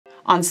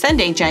On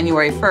Sunday,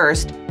 January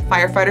 1st,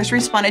 firefighters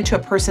responded to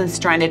a person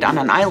stranded on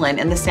an island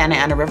in the Santa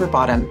Ana River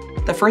bottom.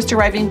 The first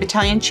arriving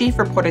battalion chief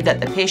reported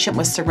that the patient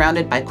was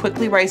surrounded by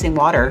quickly rising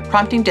water,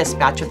 prompting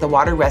dispatch of the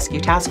Water Rescue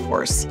Task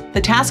Force.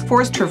 The task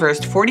force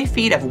traversed 40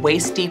 feet of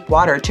waist-deep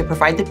water to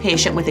provide the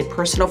patient with a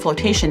personal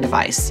flotation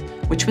device,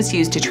 which was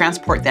used to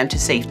transport them to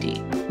safety.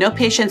 No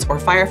patients or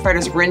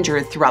firefighters were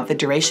injured throughout the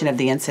duration of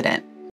the incident.